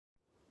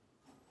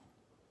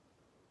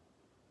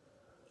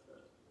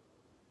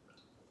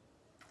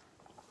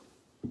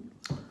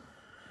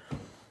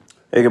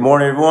Hey, good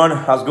morning, everyone.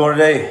 How's it going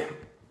today?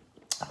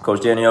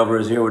 Coach Danny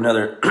Alvarez here with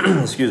another,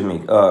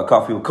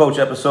 Coffee with Coach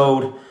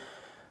episode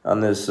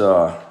on this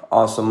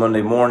awesome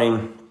Monday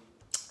morning.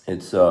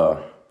 It's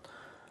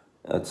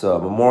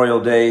Memorial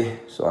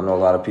Day, so I know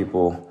a lot of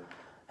people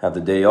have the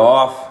day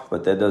off,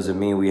 but that doesn't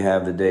mean we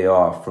have the day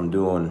off from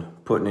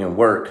putting in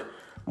work.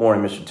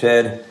 Morning, Mr.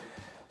 Ted.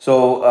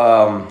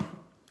 So,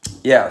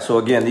 so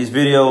again, these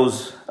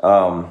videos,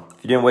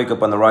 if you didn't wake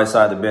up on the right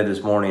side of the bed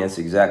this morning, that's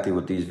exactly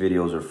what these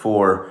videos are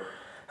for.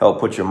 Help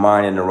put your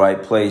mind in the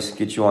right place,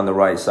 get you on the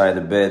right side of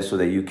the bed so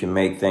that you can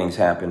make things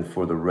happen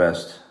for the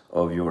rest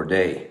of your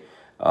day,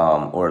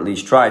 or at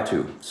least try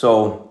to.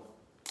 So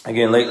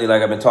again, lately,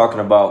 like I've been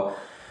talking about,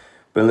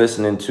 been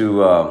listening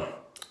to,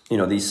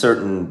 these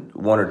certain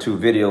one or two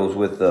videos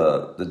with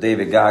the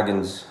David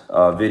Goggins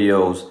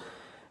videos.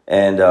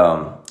 And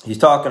he's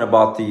talking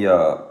about the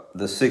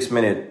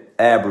 6-minute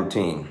ab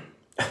routine.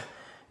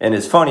 And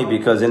it's funny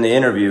because in the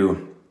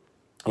interview,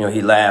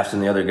 he laughs,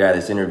 and the other guy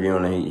that's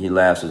interviewing, he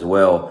laughs as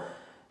well.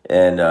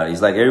 And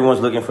he's like, everyone's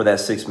looking for that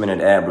 6-minute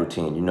ab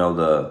routine.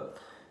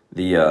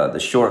 The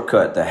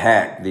shortcut, the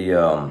hack,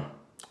 the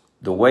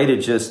way to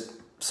just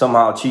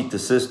somehow cheat the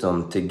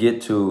system to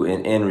get to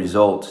an end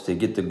result, to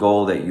get the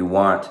goal that you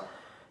want.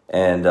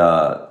 And,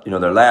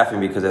 they're laughing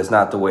because that's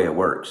not the way it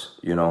works.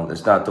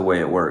 That's not the way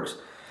it works.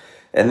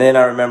 And then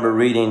I remember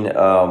reading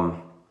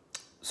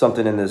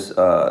something in this,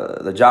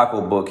 the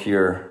Jocko book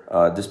here,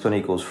 Discipline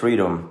Equals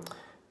Freedom.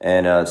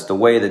 And it's the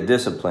way, the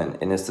discipline,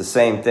 and it's the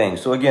same thing.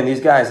 So again, these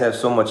guys have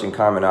so much in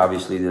common.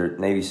 Obviously, they're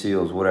Navy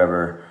SEALs,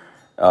 whatever.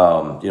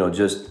 The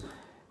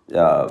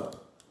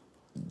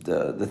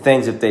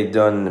things that they've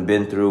done and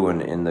been through,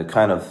 and the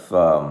kind of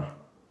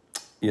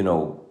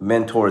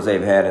mentors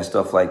they've had and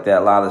stuff like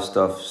that. A lot of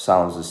stuff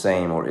sounds the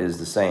same or is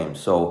the same.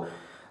 So,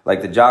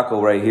 like the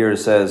Jocko right here, it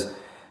says,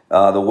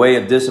 the way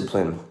of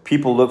discipline.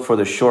 People look for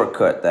the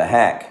shortcut, the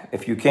hack.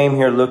 If you came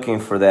here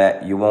looking for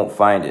that, you won't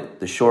find it.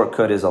 The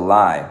shortcut is a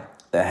lie.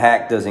 The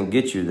hack doesn't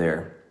get you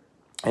there.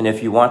 And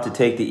if you want to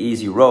take the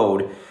easy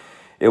road,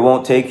 it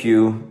won't take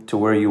you to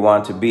where you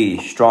want to be.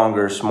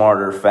 Stronger,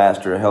 smarter,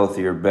 faster,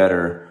 healthier,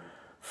 better,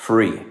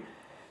 free.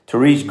 To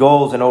reach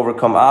goals and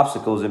overcome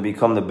obstacles and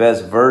become the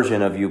best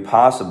version of you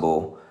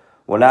possible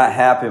will not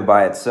happen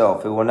by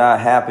itself. It will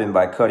not happen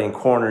by cutting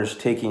corners,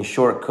 taking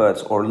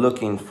shortcuts, or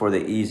looking for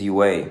the easy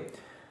way.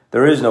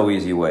 There is no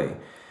easy way.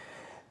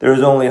 There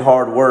is only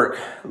hard work,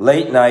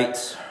 late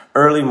nights,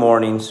 early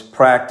mornings,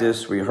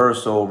 practice,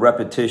 rehearsal,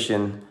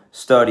 repetition,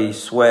 study,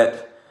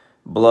 sweat,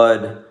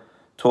 blood,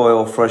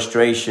 toil,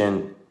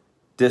 frustration,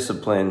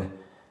 discipline.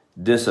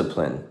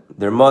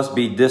 There must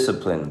be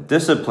discipline.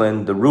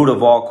 Discipline, the root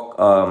of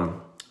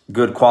all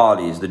good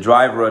qualities, the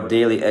driver of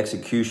daily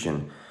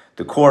execution,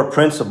 the core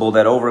principle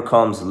that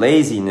overcomes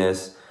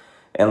laziness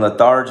and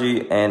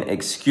lethargy and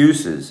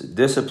excuses.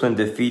 Discipline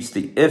defeats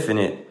the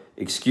infinite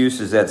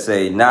excuses that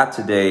say, not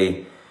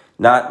today,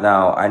 not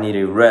now, I need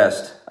a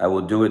rest, I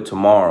will do it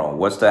tomorrow.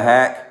 What's the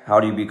hack? How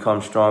do you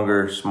become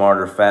stronger,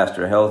 smarter,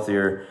 faster,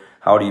 healthier?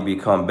 How do you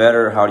become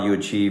better? How do you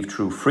achieve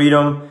true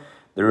freedom?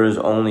 There is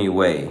only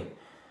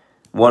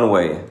one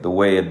way, the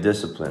way of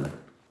discipline.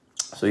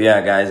 So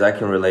yeah, guys, I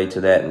can relate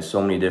to that in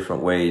so many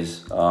different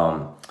ways.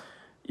 The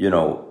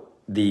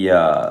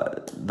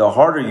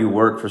harder you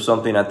work for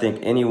something, I think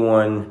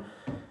anyone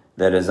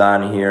that is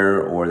on here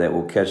or that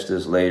will catch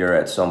this later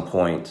at some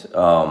point,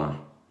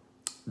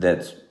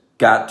 that's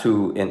got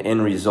to an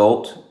end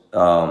result,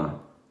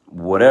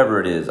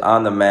 whatever it is,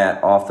 on the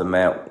mat, off the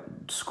mat,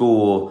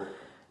 school,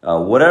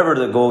 whatever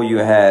the goal you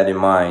had in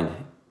mind,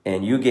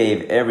 and you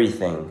gave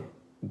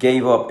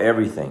up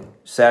everything,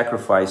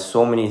 sacrificed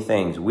so many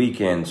things,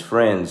 weekends,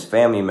 friends,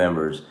 family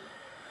members,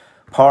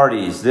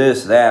 parties,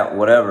 this, that,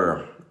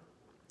 whatever,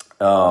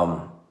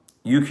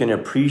 you can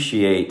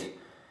appreciate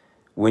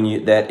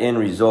that end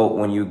result.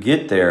 When you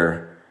get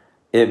there,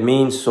 it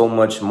means so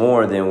much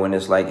more than when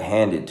it's like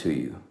handed to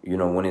you,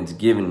 when it's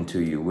given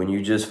to you. When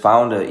you just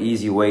found an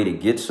easy way to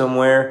get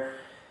somewhere,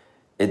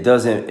 it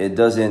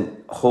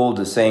doesn't hold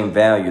the same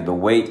value. The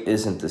weight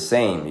isn't the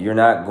same. You're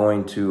not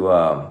going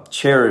to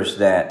cherish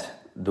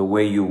that the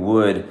way you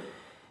would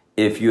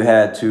if you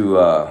had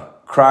to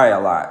cry a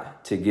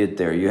lot to get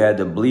there. You had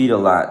to bleed a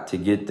lot to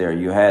get there.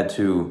 You had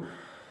to,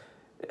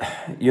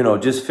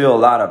 just feel a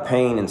lot of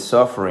pain and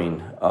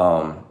suffering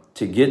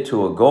to get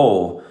to a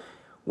goal.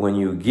 When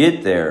you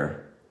get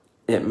there,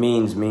 it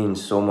means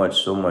so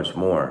much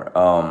more.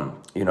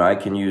 I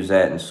can use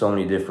that in so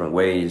many different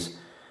ways.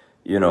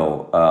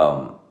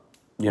 I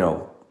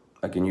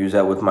can use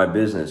that with my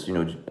business.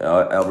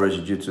 Alvarez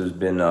Jiu-Jitsu has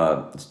been,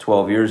 it's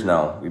 12 years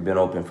now. We've been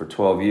open for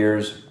 12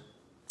 years.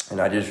 And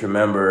I just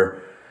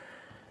remember,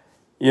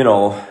 a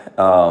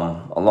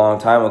long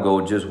time ago,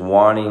 just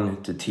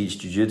wanting to teach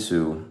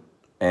jiu-jitsu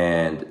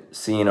and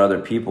seeing other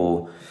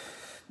people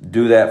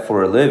do that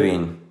for a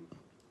living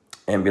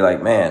and be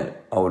like, man,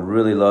 I would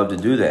really love to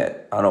do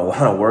that. I don't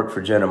want to work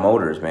for General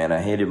Motors, man.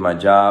 I hated my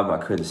job. I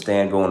couldn't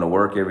stand going to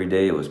work every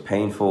day. It was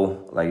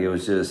painful. Like, it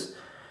was just,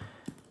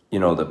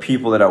 the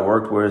people that I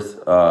worked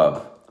with,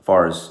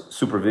 far as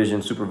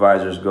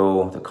supervisors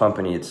go, the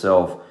company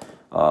itself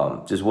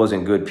just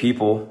wasn't good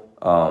people,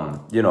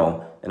 you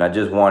know, and I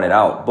just wanted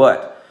out.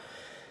 But,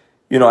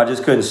 you know, I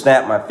just couldn't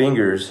snap my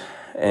fingers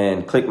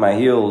and click my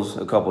heels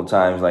a couple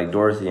times like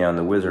Dorothy on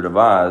The Wizard of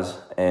Oz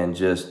and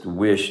just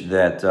wish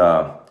that,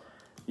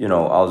 you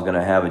know, I was going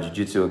to have a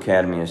jiu-jitsu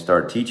academy and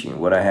start teaching.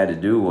 What I had to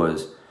do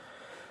was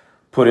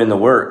put in the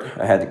work.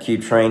 I had to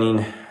keep training,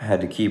 I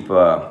had to keep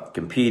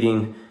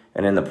competing,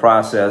 and in the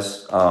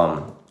process,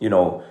 you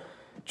know,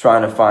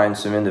 trying to find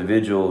some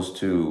individuals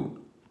to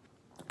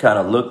kind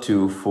of look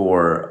to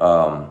for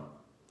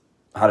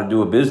how to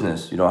do a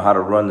business, you know, how to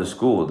run the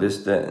school,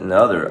 this, that, and the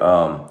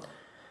other.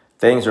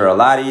 Things are a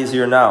lot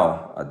easier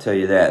now, I'll tell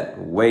you that,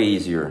 way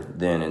easier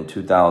than in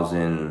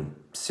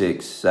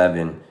 2006,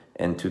 7,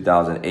 and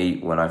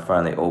 2008 when I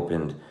finally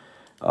opened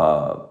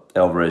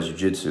Alvarez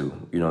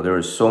Jiu-Jitsu. You know, there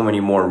are so many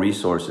more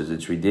resources.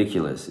 It's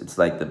ridiculous. It's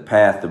like the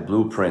path, the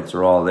blueprints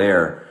are all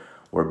there,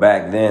 where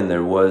back then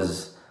there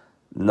was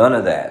none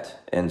of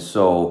that. And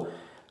so,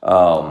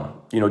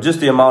 you know, just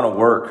the amount of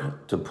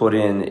work to put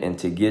in and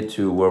to get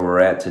to where we're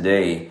at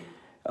today,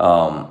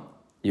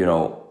 you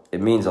know, it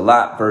means a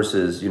lot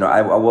versus, you know,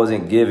 I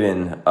wasn't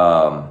given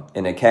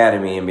an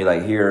academy and be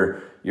like,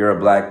 here, you're a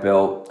black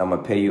belt, I'm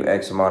going to pay you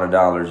X amount of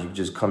dollars. You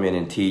just come in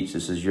and teach.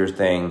 This is your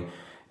thing.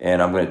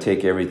 And I'm going to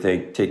take care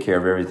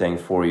of everything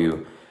for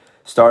you.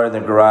 Started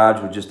in the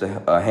garage with just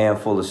a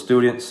handful of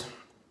students,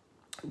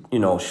 you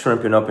know,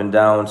 shrimping up and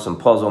down some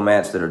puzzle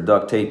mats that are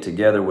duct taped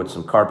together with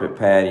some carpet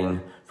padding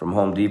from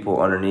Home Depot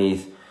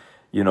underneath,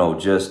 you know,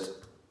 just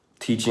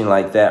teaching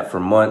like that for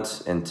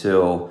months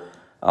until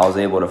I was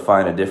able to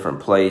find a different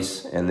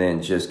place, and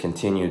then just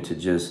continue to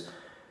just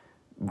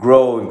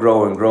grow and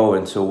grow and grow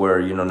until where,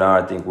 you know, now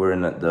I think we're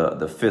in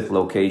the 5th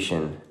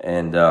location.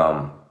 And,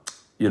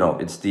 you know,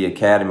 it's the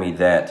academy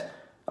that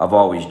I've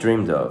always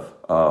dreamed of.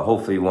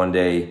 Hopefully one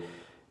day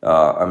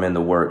I'm in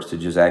the works to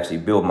just actually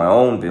build my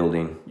own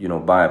building, you know,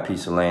 buy a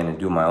piece of land and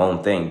do my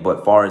own thing.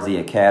 But far as the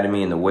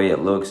academy and the way it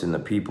looks and the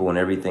people and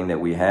everything that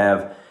we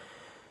have,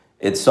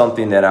 it's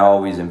something that I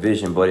always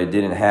envisioned, but it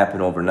didn't happen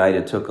overnight.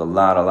 It took a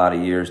lot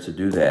of years to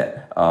do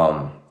that.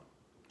 I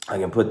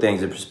can put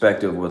things in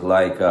perspective with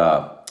like,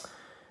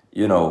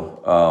 you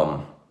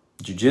know,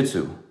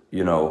 jiu-jitsu,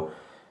 you know,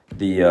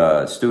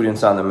 the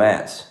students on the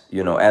mats.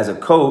 You know, as a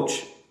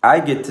coach, I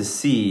get to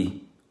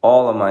see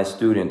all of my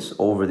students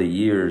over the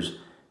years,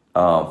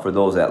 for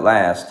those that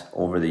last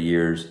over the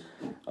years,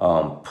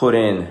 put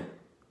in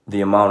the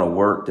amount of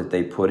work that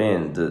they put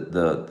in,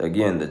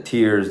 again, the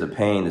tears, the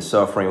pain, the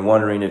suffering,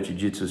 wondering if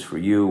jiu-jitsu is for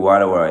you.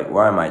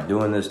 Why am I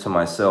doing this to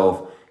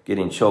myself?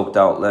 Getting choked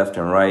out left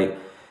and right.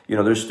 You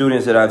know, there's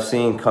students that I've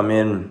seen come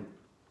in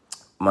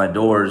my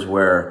doors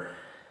where,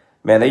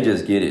 man, they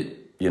just get it.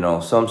 You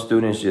know, some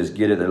students just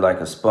get it. They're like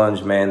a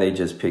sponge, man. They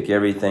just pick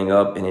everything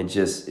up, and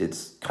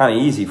it's kind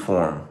of easy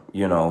for them,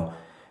 you know.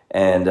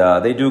 And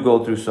they do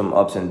go through some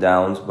ups and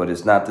downs, but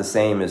it's not the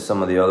same as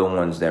some of the other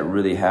ones that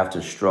really have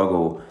to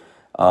struggle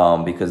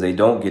because they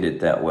don't get it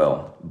that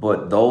well.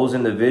 But those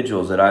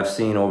individuals that I've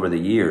seen over the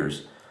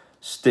years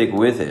stick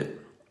with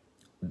it.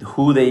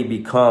 Who they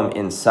become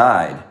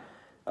inside,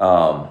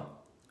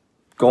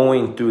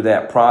 going through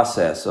that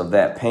process of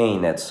that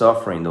pain, that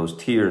suffering, those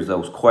tears,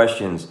 those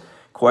questions,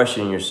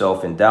 questioning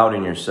yourself and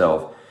doubting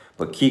yourself,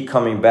 but keep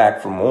coming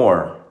back for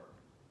more.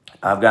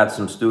 I've got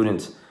some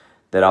students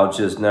that I'll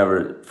just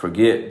never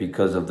forget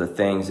because of the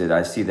things that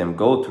I see them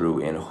go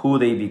through and who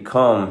they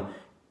become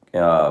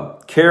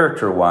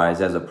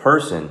character-wise as a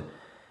person,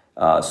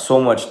 so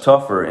much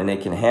tougher, and they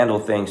can handle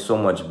things so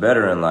much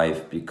better in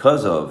life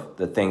because of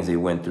the things they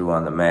went through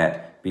on the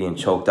mat, being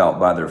choked out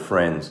by their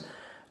friends.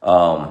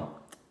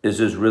 It's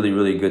just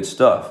really good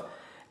stuff.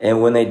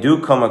 And when they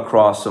do come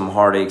across some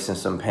heartaches and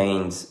some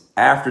pains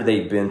after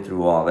they've been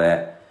through all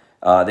that,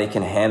 they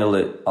can handle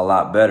it a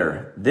lot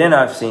better. Then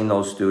I've seen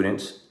those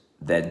students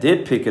that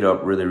did pick it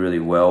up really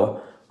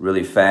well,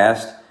 really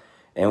fast.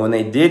 And when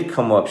they did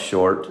come up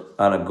short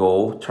on a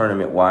goal,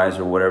 tournament-wise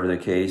or whatever the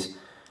case,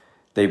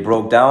 they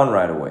broke down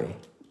right away.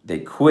 They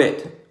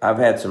quit. I've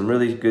had some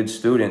really good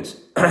students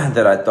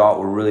that I thought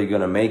were really going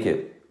to make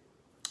it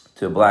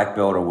to black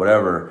belt or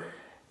whatever,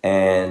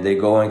 and they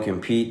go and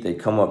compete. They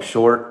come up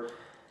short,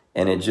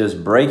 and it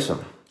just breaks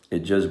them. It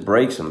just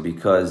breaks them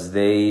because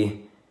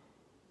they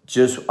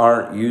just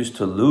aren't used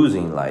to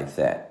losing like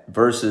that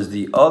versus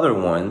the other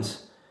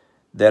ones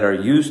that are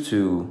used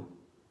to,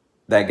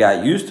 that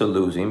got used to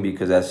losing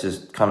because that's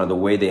just kind of the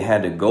way they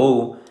had to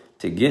go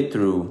to get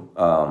through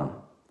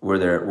where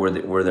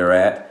they're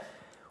at.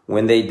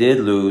 When they did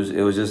lose,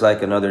 it was just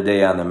like another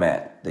day on the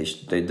mat.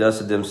 They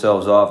dusted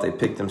themselves off, they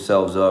picked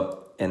themselves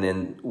up, and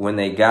then when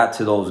they got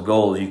to those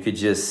goals, you could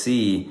just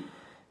see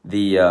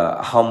the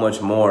how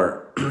much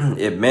more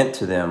it meant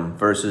to them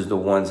versus the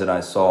ones that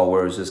I saw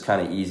where it was just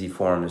kind of easy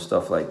for them and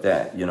stuff like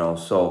that, you know.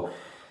 So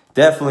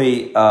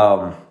definitely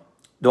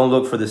don't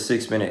look for the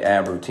 6-minute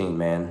ab routine,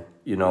 man.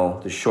 You know,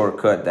 the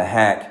shortcut, the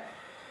hack.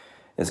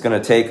 It's going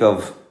to take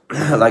of,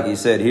 like you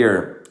said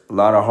here, A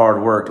lot of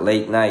hard work,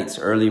 late nights,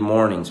 early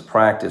mornings,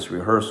 practice,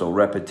 rehearsal,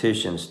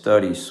 repetition,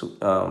 study,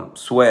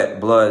 sweat,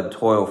 blood,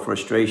 toil,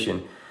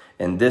 frustration,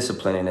 and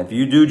discipline. And if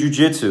you do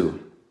jiu-jitsu,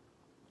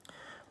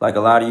 like a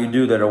lot of you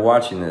do that are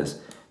watching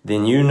this,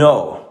 then you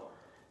know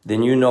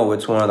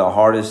it's one of the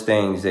hardest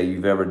things that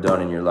you've ever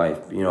done in your life.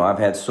 You know, I've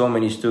had so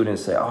many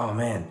students say, oh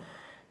man,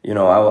 you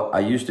know, I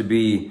used to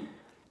be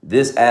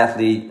this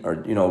athlete,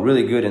 or, you know,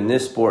 really good in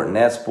this sport and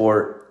that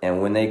sport. And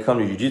when they come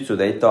to jiu-jitsu,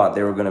 they thought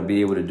they were going to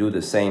be able to do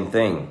the same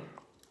thing.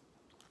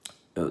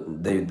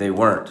 They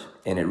weren't.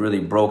 And it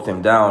really broke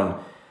them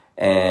down,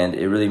 and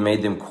it really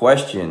made them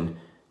question,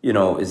 you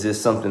know, is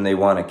this something they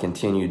want to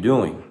continue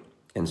doing?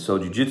 And so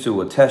jiu-jitsu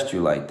will test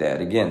you like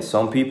that. Again,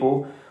 some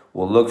people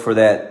will look for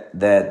that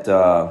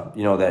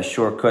you know, that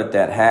shortcut,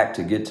 that hack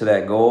to get to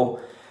that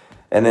goal.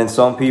 And then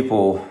some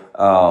people,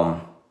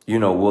 you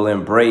know, will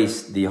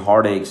embrace the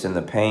heartaches and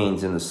the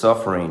pains and the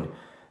suffering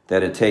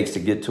that it takes to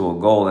get to a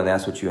goal, and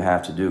that's what you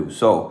have to do.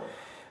 So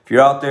if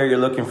you're out there, you're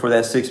looking for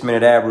that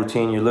 6-minute ab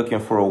routine, you're looking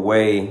for a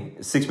way.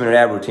 6-minute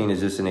ab routine is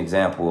just an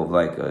example of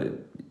like a,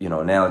 you know,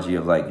 analogy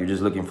of like, you're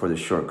just looking for the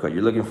shortcut.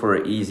 You're looking for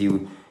an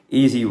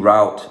easy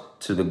route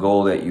to the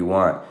goal that you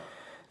want.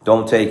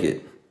 Don't take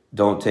it.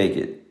 Don't take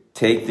it.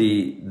 Take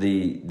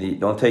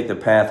don't take the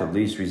path of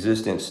least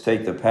resistance.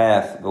 Take the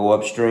path, go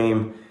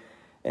upstream,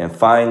 and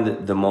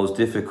find the most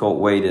difficult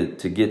way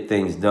to get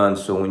things done.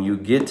 So when you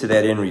get to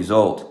that end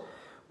result,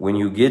 when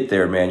you get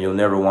there, man, you'll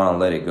never want to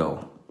let it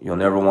go. You'll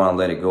never want to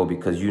let it go,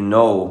 because you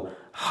know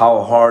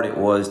how hard it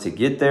was to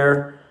get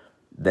there,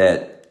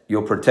 that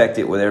you'll protect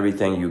it with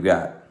everything you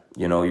got.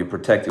 You know, you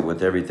protect it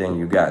with everything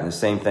you got. And the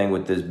same thing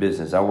with this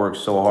business. I worked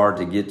so hard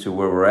to get to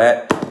where we're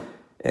at.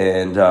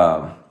 And,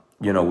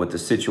 you know, with the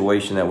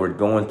situation that we're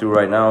going through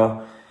right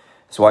now,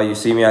 that's why you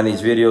see me on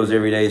these videos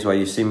every day. It's why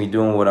you see me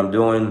doing what I'm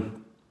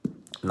doing.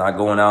 Not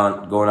going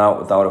out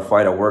without a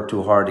fight. I worked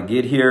too hard to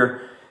get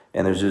here.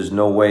 And there's just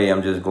no way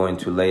I'm just going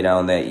to lay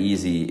down that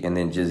easy and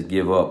then just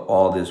give up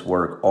all this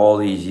work, all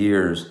these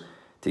years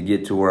to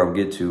get to where I'm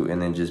get to,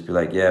 and then just be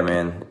like, yeah,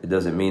 man, it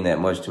doesn't mean that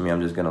much to me.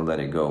 I'm just going to let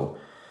it go.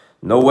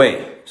 No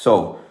way.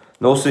 So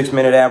no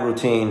 6-minute ab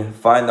routine.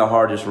 Find the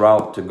hardest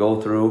route to go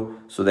through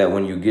so that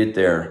when you get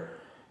there,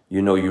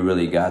 you know you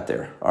really got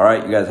there. All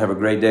right, you guys have a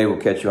great day.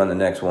 We'll catch you on the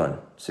next one.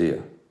 See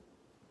ya.